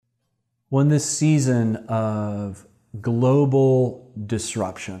Well, in this season of global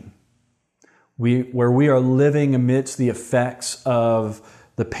disruption, where we are living amidst the effects of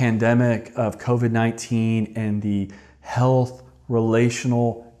the pandemic of COVID-19 and the health,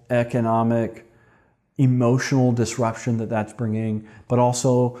 relational, economic, emotional disruption that that's bringing, but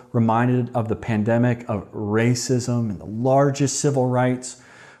also reminded of the pandemic of racism and the largest civil rights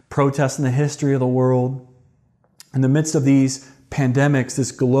protests in the history of the world. In the midst of these pandemics,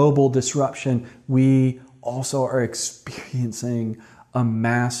 this global disruption, we also are experiencing a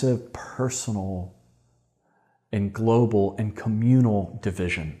massive personal and global and communal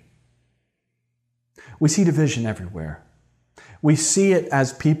division. We see division everywhere. We see it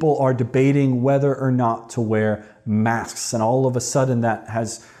as people are debating whether or not to wear masks, and all of a sudden that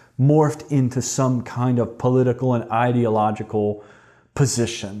has morphed into some kind of political and ideological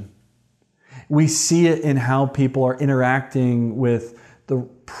position. We see it in how people are interacting with the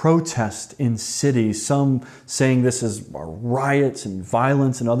protest in cities, some saying this is riots and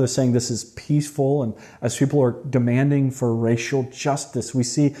violence, and others saying this is peaceful. And as people are demanding for racial justice, we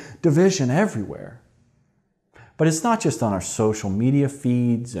see division everywhere. But it's not just on our social media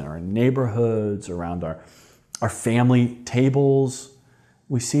feeds, in our neighborhoods, around our family tables.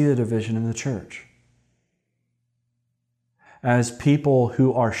 We see the division in the church. As people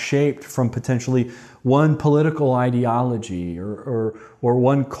who are shaped from potentially one political ideology or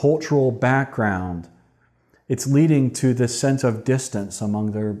one cultural background, it's leading to this sense of distance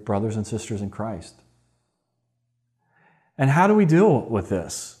among their brothers and sisters in Christ. And how do we deal with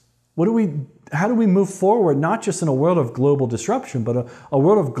this? How do we move forward, not just in a world of global disruption, but a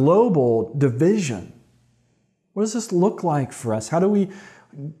world of global division? What does this look like for us? How do we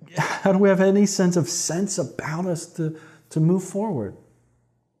have any sense about us to move forward?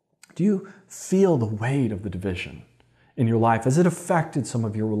 Do you feel the weight of the division in your life? Has it affected some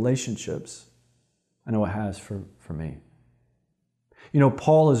of your relationships? I know it has for me.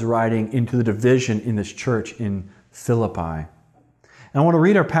 Paul is writing into the division in this church in Philippi. And I want to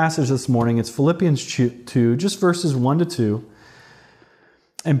read our passage this morning. It's Philippians 2, just verses 1 to 2.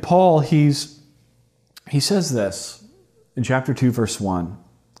 And Paul, he says this in chapter 2, verse 1.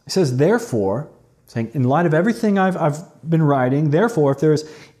 He says, therefore, saying, in light of everything I've been writing, therefore, if there is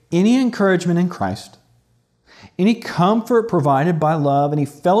any encouragement in Christ, any comfort provided by love, any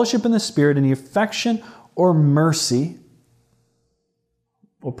fellowship in the Spirit, any affection or mercy,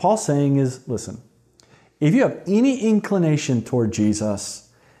 what Paul's saying is, listen, if you have any inclination toward Jesus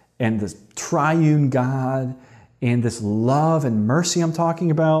and this triune God and this love and mercy I'm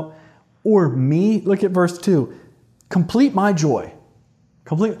talking about, or me, look at verse 2, complete my joy.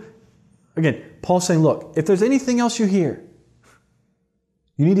 Again, Paul's saying, look, if there's anything else you hear,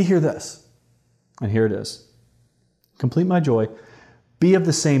 you need to hear this. And here it is. Complete my joy. Be of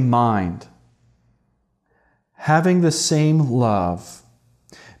the same mind, having the same love,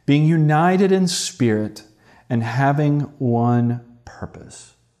 being united in spirit, and having one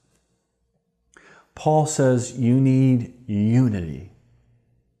purpose. Paul says you need unity.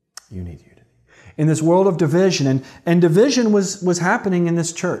 You need unity. In this world of division, and division was happening in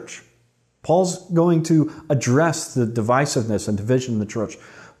this church. Paul's going to address the divisiveness and division in the church.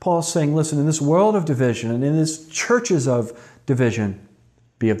 Paul's saying, listen, in this world of division and in these churches of division,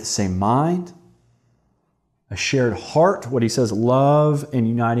 be of the same mind, a shared heart, what he says, love and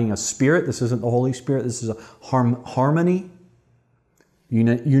uniting a spirit. This isn't the Holy Spirit. This is a harmony,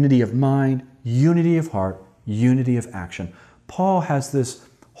 unity of mind, unity of heart, unity of action. Paul has this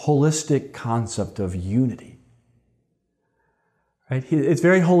holistic concept of unity. Right? It's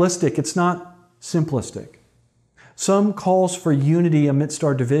very holistic. It's not simplistic. Some calls for unity amidst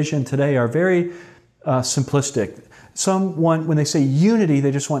our division today are very simplistic. Some want, when they say unity,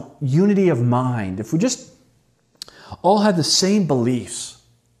 they just want unity of mind. If we just all had the same beliefs.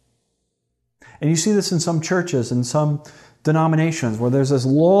 And you see this in some churches and some denominations where there's this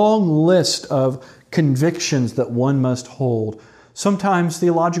long list of convictions that one must hold. Sometimes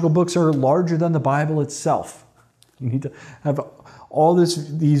theological books are larger than the Bible itself. You need to have all these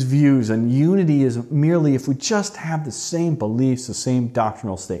views, and unity is merely if we just have the same beliefs, the same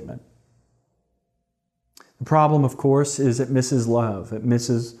doctrinal statement. The problem, of course, is it misses love. It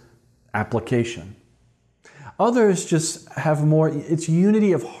misses application. Others just have more, it's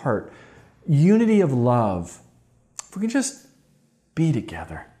unity of heart, unity of love. If we can just be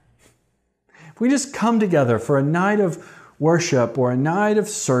together. If we just come together for a night of worship or a night of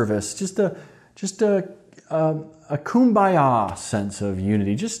service, just a kumbaya sense of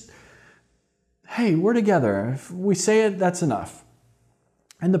unity. Just, hey, we're together. If we say it, that's enough.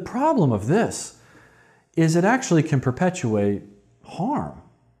 And the problem of this is it actually can perpetuate harm.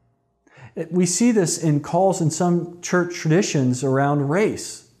 We see this in calls in some church traditions around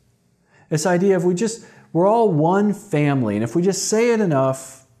race. This idea of we're all one family, and if we just say it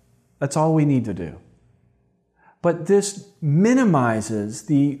enough, that's all we need to do. But this minimizes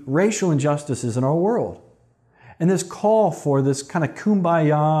the racial injustices in our world. And this call for this kind of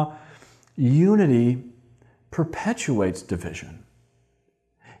kumbaya unity perpetuates division.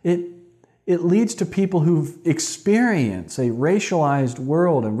 It leads to people who've experienced a racialized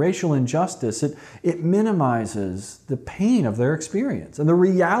world and racial injustice. It minimizes the pain of their experience and the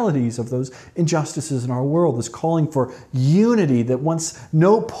realities of those injustices in our world. This calling for unity that wants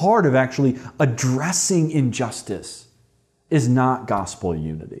no part of actually addressing injustice is not gospel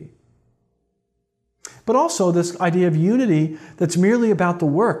unity. But also this idea of unity that's merely about the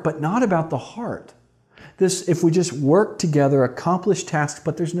work, but not about the heart. This, if we just work together, accomplish tasks,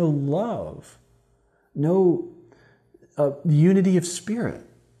 but there's no love, no unity of spirit,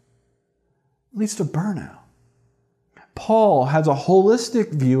 leads to burnout. Paul has a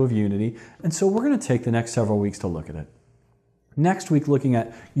holistic view of unity, and so we're going to take the next several weeks to look at it. Next week, looking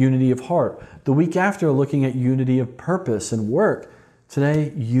at unity of heart. The week after, looking at unity of purpose and work.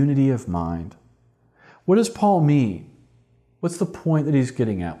 Today, unity of mind. What does Paul mean? What's the point that he's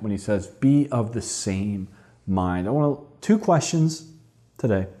getting at when he says, be of the same mind? I want two questions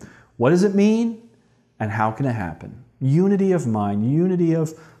today. What does it mean and how can it happen? Unity of mind, unity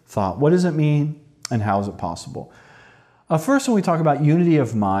of thought. What does it mean and how is it possible? First, when we talk about unity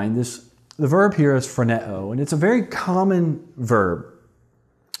of mind, the verb here is phroneo, and it's a very common verb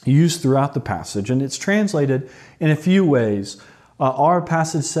used throughout the passage, and it's translated in a few ways. Our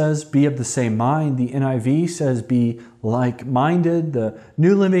passage says, be of the same mind. The NIV says, be like-minded. The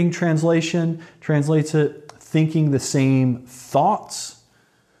New Living Translation translates it, thinking the same thoughts.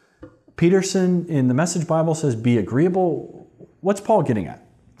 Peterson in the Message Bible says, be agreeable. What's Paul getting at?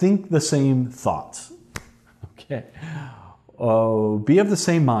 Think the same thoughts. Okay. Be of the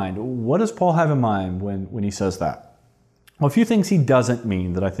same mind. What does Paul have in mind when he says that? Well, a few things he doesn't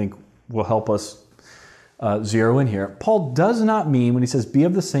mean that I think will help us zero in here. Paul does not mean, when he says be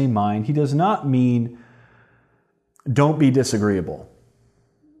of the same mind, he does not mean don't be disagreeable.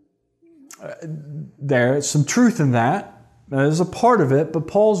 There's some truth in that. There's a part of it, but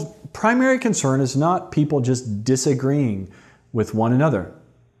Paul's primary concern is not people just disagreeing with one another.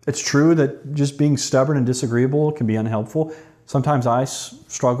 It's true that just being stubborn and disagreeable can be unhelpful. Sometimes I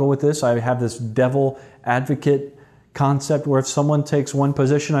struggle with this. I have this devil advocate concept where if someone takes one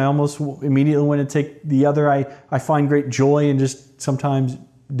position, I almost immediately want to take the other. I find great joy in just sometimes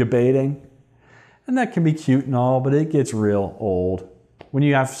debating. And that can be cute and all, but it gets real old. When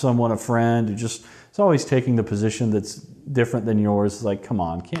you have someone, a friend, who just is always taking the position that's different than yours, it's like, come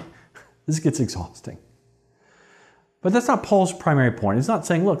on, this gets exhausting. But that's not Paul's primary point. He's not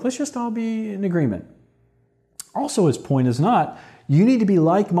saying, look, let's just all be in agreement. Also, his point is not, you need to be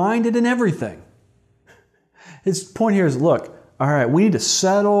like-minded in everything. His point here is, look, all right, we need to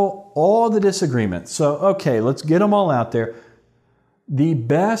settle all the disagreements. So, okay, let's get them all out there. The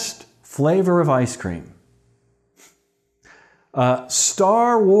best flavor of ice cream.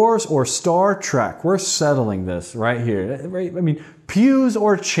 Star Wars or Star Trek. We're settling this right here. Right? I mean, pews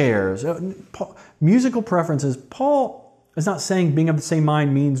or chairs. Musical preferences. Paul is not saying being of the same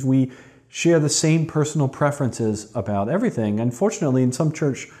mind means we share the same personal preferences about everything. Unfortunately, in some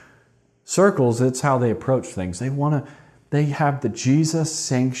church circles, it's how they approach things. They have the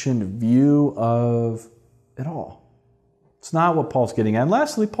Jesus-sanctioned view of it all. It's not what Paul's getting at. And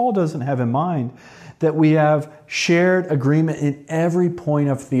lastly, Paul doesn't have in mind that we have shared agreement in every point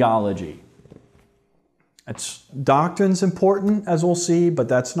of theology. Doctrine's important, as we'll see, but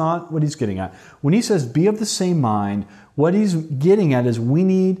that's not what he's getting at. When he says, be of the same mind, what he's getting at is we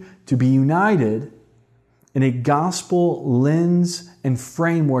need to be united in a gospel lens and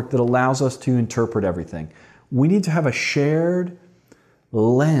framework that allows us to interpret everything. We need to have a shared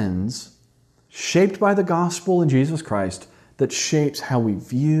lens shaped by the gospel in Jesus Christ that shapes how we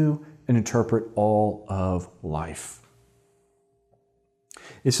view and interpret all of life.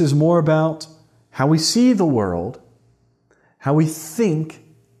 This is more about how we see the world, how we think,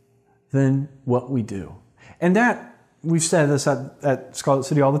 than what we do. And that, we've said this at Scarlet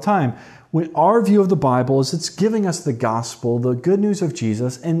City all the time, when our view of the Bible is it's giving us the gospel, the good news of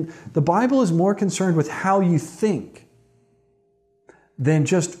Jesus, and the Bible is more concerned with how you think than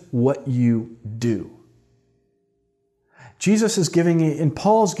just what you do. Jesus is and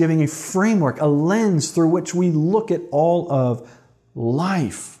Paul's giving a framework, a lens through which we look at all of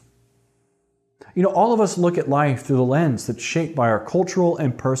life. You know, all of us look at life through the lens that's shaped by our cultural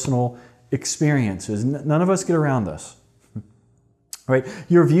and personal experiences. None of us get around this. right?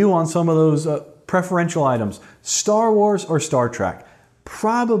 Your view on some of those preferential items, Star Wars or Star Trek.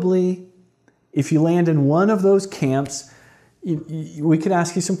 Probably, if you land in one of those camps, we could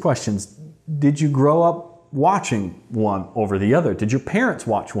ask you some questions. Did you grow up watching one over the other? Did your parents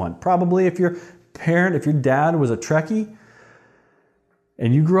watch one? Probably if your dad was a Trekkie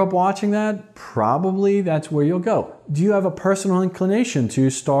and you grew up watching that, probably that's where you'll go. Do you have a personal inclination to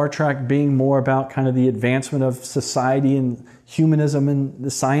Star Trek being more about kind of the advancement of society and humanism and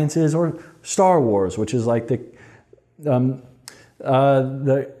the sciences, or Star Wars, which is like the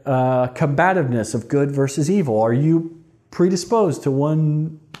combativeness of good versus evil? Are you predisposed to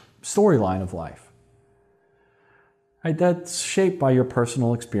one storyline of life? Right, that's shaped by your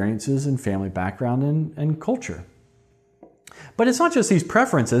personal experiences and family background and culture. But it's not just these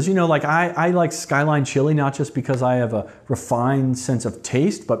preferences. Like I like Skyline chili, not just because I have a refined sense of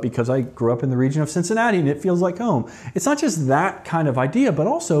taste, but because I grew up in the region of Cincinnati and it feels like home. It's not just that kind of idea, but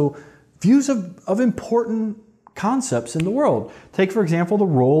also views of important concepts in the world. Take, for example, the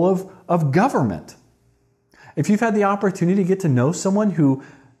role of government. If you've had the opportunity to get to know someone who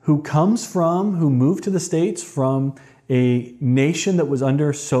moved to the States from a nation that was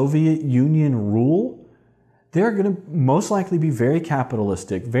under Soviet Union rule, they're going to most likely be very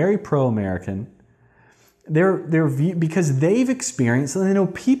capitalistic, very pro-American. Because they've experienced, and they know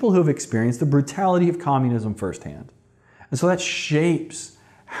people who have experienced the brutality of communism firsthand. And so that shapes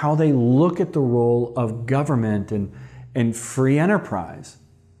how they look at the role of government and free enterprise.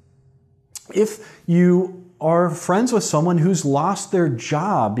 If you are friends with someone who's lost their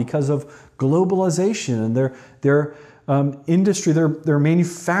job because of globalization and their industry, their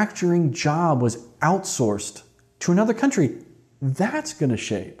manufacturing job was outsourced to another country, that's going to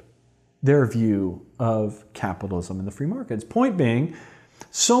shape their view of capitalism and the free markets. Point being,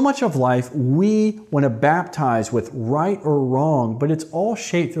 so much of life we want to baptize with right or wrong, but it's all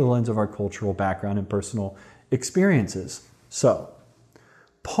shaped through the lens of our cultural background and personal experiences. So,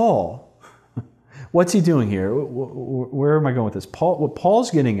 Paul, what's he doing here? Where am I going with this? What Paul's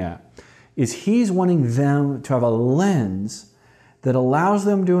getting at is he's wanting them to have a lens that allows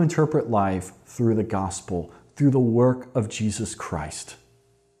them to interpret life through the gospel, through the work of Jesus Christ.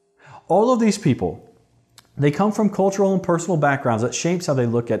 All of these people, they come from cultural and personal backgrounds that shapes how they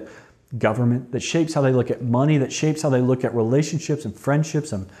look at government, that shapes how they look at money, that shapes how they look at relationships and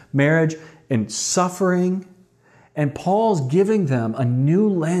friendships and marriage and suffering. And Paul's giving them a new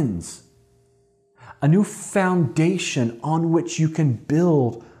lens, a new foundation on which you can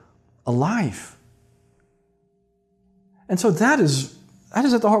build a life. And so that is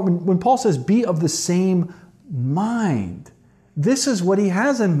at the heart. When Paul says, be of the same mind, this is what he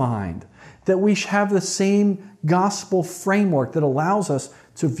has in mind, that we have the same gospel framework that allows us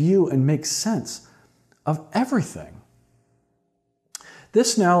to view and make sense of everything.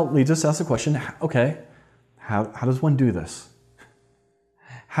 This now leads us to ask the question, okay, how does one do this?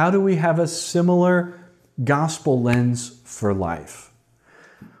 How do we have a similar gospel lens for life?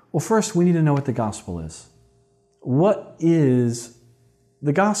 Well, first, we need to know what the gospel is. What is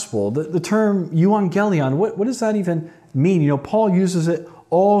the gospel? The term euangelion, what does that even mean? Paul uses it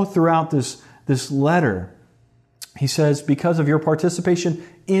all throughout this letter. He says, because of your participation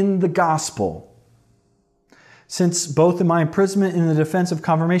in the gospel, since both in my imprisonment and in the defense of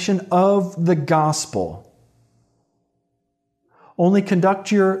confirmation of the gospel, only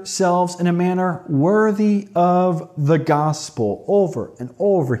conduct yourselves in a manner worthy of the gospel. Over and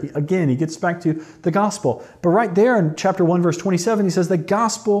over. He gets back to the gospel. But right there in chapter 1, verse 27, he says, the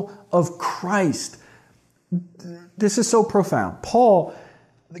gospel of Christ. This is so profound. Paul,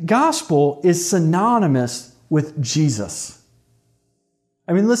 the gospel is synonymous with Jesus.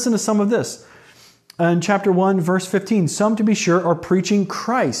 I mean, listen to some of this. In chapter 1, verse 15, some, to be sure, are preaching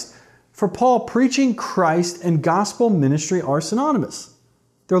Christ. For Paul, preaching Christ and gospel ministry are synonymous.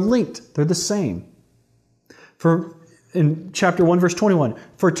 They're linked. They're the same. In chapter 1, verse 21,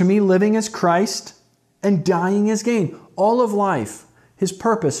 for to me living is Christ and dying is gain. All of life, his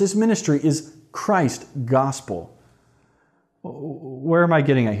purpose, his ministry is Christ, gospel. Where am I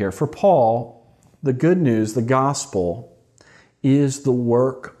getting at here? For Paul, the good news, the gospel, is the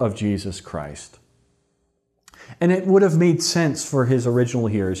work of Jesus Christ. And it would have made sense for his original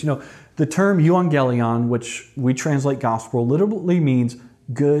hearers. The term euangelion, which we translate gospel, literally means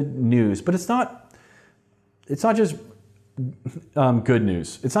good news. But it's not just good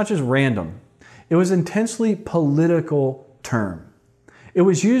news. It's not just random. It was an intensely political term. It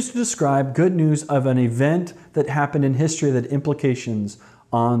was used to describe good news of an event that happened in history that had implications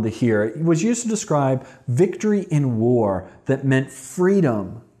on the hearer. It was used to describe victory in war that meant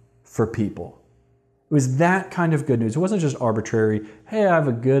freedom for people. It was that kind of good news. It wasn't just arbitrary, hey, I have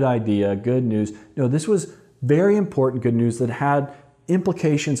a good idea, good news. No, this was very important good news that had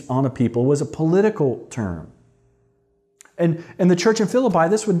implications on a people. It was a political term. And the church in Philippi,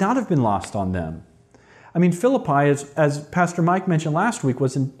 this would not have been lost on them. I mean, Philippi, as Pastor Mike mentioned last week,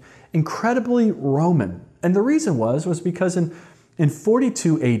 was incredibly Roman. And the reason was because in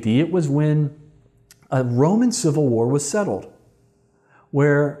 42 AD, it was when a Roman civil war was settled,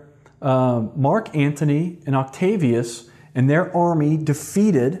 where Mark Antony and Octavius and their army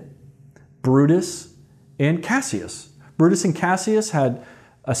defeated Brutus and Cassius. Brutus and Cassius had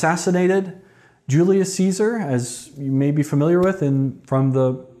assassinated Julius Caesar, as you may be familiar with from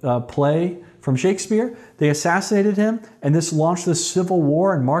the play from Shakespeare. They assassinated him, and this launched this civil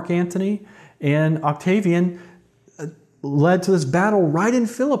war, and Mark Antony and Octavian led to this battle right in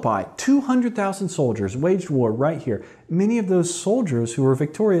Philippi. 200,000 soldiers waged war right here. Many of those soldiers who were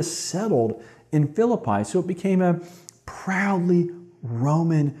victorious settled in Philippi, so it became a proudly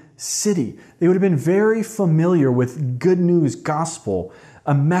Roman city. They would have been very familiar with good news gospel,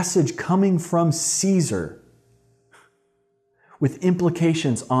 a message coming from Caesar with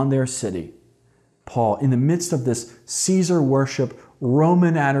implications on their city. Paul, in the midst of this Caesar worship,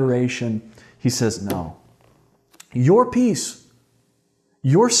 Roman adoration, he says, no. Your peace,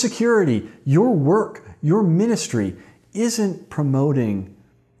 your security, your work, your ministry isn't promoting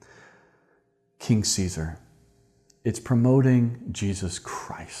King Caesar. It's promoting Jesus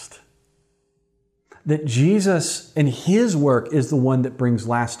Christ. That Jesus and His work is the one that brings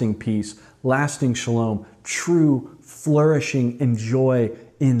lasting peace, lasting shalom, true flourishing and joy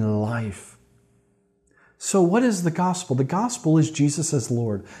in life. So what is the gospel? The gospel is Jesus as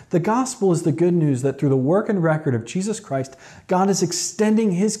Lord. The gospel is the good news that through the work and record of Jesus Christ, God is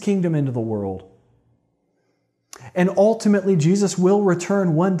extending His kingdom into the world. And ultimately, Jesus will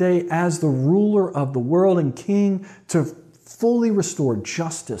return one day as the ruler of the world and king to fully restore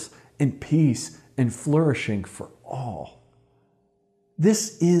justice and peace and flourishing for all.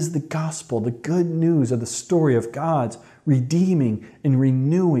 This is the gospel, the good news of the story of God's redeeming and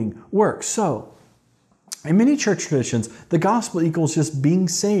renewing work. So, in many church traditions, the gospel equals just being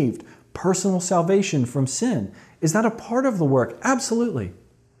saved, personal salvation from sin. Is that a part of the work? Absolutely.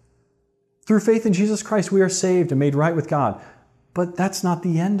 Through faith in Jesus Christ, we are saved and made right with God. But that's not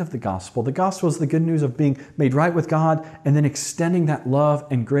the end of the gospel. The gospel is the good news of being made right with God and then extending that love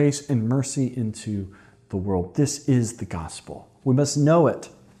and grace and mercy into the world. This is the gospel. We must know it.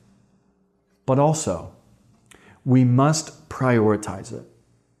 But also, we must prioritize it.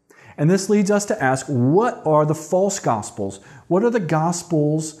 And this leads us to ask, what are the false gospels? What are the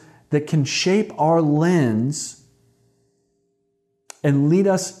gospels that can shape our lens and lead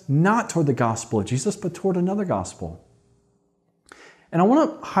us not toward the gospel of Jesus, but toward another gospel? And I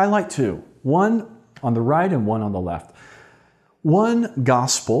want to highlight two, one on the right and one on the left. One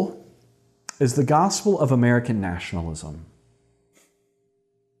gospel is the gospel of American nationalism.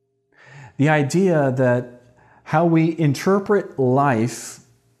 The idea that how we interpret life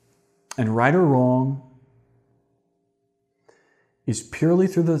and right or wrong is purely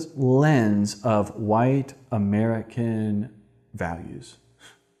through the lens of white American values,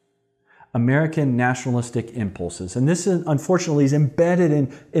 American nationalistic impulses. And this, unfortunately, is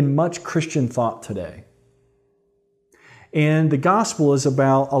embedded in much Christian thought today. And the gospel is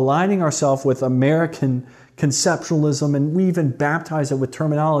about aligning ourselves with American conceptualism, and we even baptize it with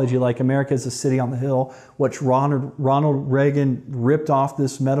terminology like America is a city on the hill, which Ronald Reagan ripped off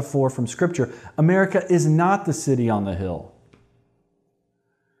this metaphor from Scripture. America is not the city on the hill.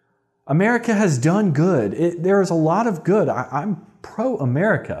 America has done good. There is a lot of good. I'm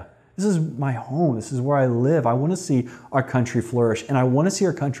pro-America. This is my home. This is where I live. I want to see our country flourish, and I want to see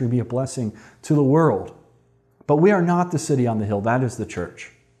our country be a blessing to the world. But we are not the city on the hill. That is the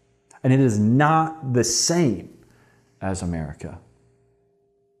church. And it is not the same as America.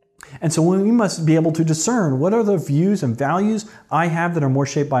 And so we must be able to discern what are the views and values I have that are more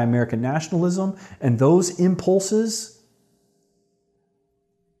shaped by American nationalism and those impulses.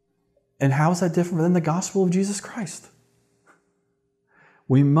 And how is that different than the gospel of Jesus Christ?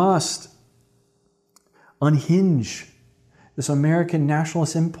 We must unhinge this American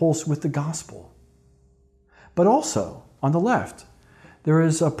nationalist impulse with the gospel. But also, on the left, there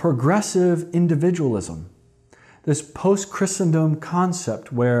is a progressive individualism, this post-Christendom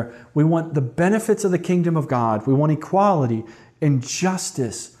concept where we want the benefits of the kingdom of God, we want equality and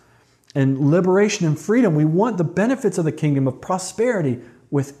justice and liberation and freedom. We want the benefits of the kingdom of prosperity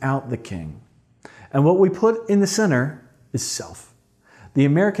without the king. And what we put in the center is self. The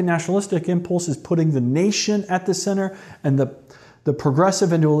American nationalistic impulse is putting the nation at the center, and the The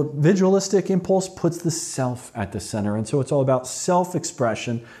progressive individualistic impulse puts the self at the center. And so it's all about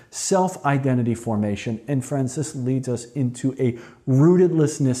self-expression, self-identity formation. And friends, this leads us into a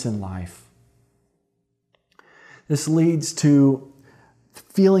rootedlessness in life. This leads to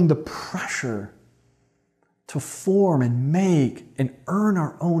feeling the pressure to form and make and earn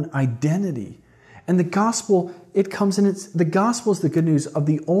our own identity. And the gospel, the gospel is the good news of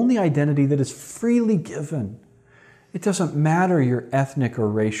the only identity that is freely given. It doesn't matter your ethnic or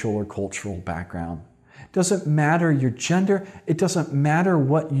racial or cultural background. It doesn't matter your gender. It doesn't matter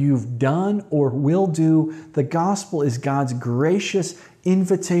what you've done or will do. The gospel is God's gracious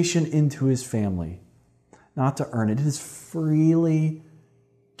invitation into His family. Not to earn it. It is freely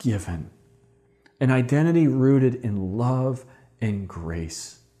given. An identity rooted in love and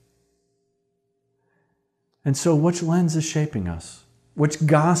grace. And so which lens is shaping us? Which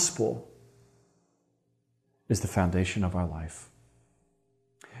gospel is the foundation of our life?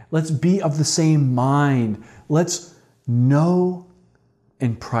 Let's be of the same mind. Let's know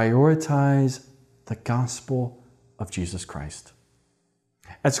and prioritize the gospel of Jesus Christ.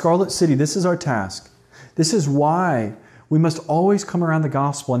 At Scarlet City, this is our task. This is why we must always come around the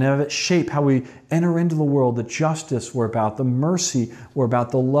gospel and have it shape how we enter into the world, the justice we're about, the mercy we're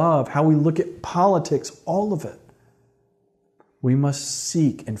about, the love, how we look at politics, all of it. We must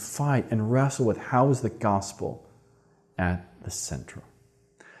seek and fight and wrestle with how is the gospel at the center.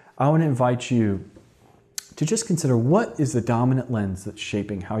 I want to invite you to just consider what is the dominant lens that's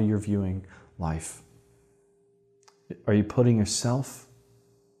shaping how you're viewing life. Are you putting yourself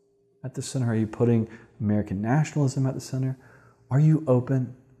at the center? Are you putting American nationalism at the center? Are you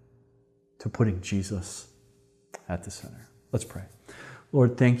open to putting Jesus at the center? Let's pray.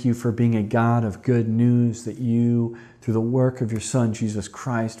 Lord, thank you for being a God of good news, that you, through the work of your Son, Jesus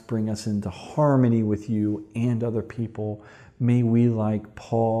Christ, bring us into harmony with you and other people. May we, like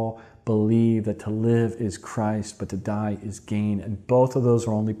Paul, believe that to live is Christ, but to die is gain. And both of those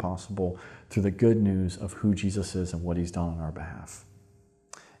are only possible through the good news of who Jesus is and what He's done on our behalf.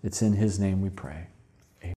 It's in His name we pray.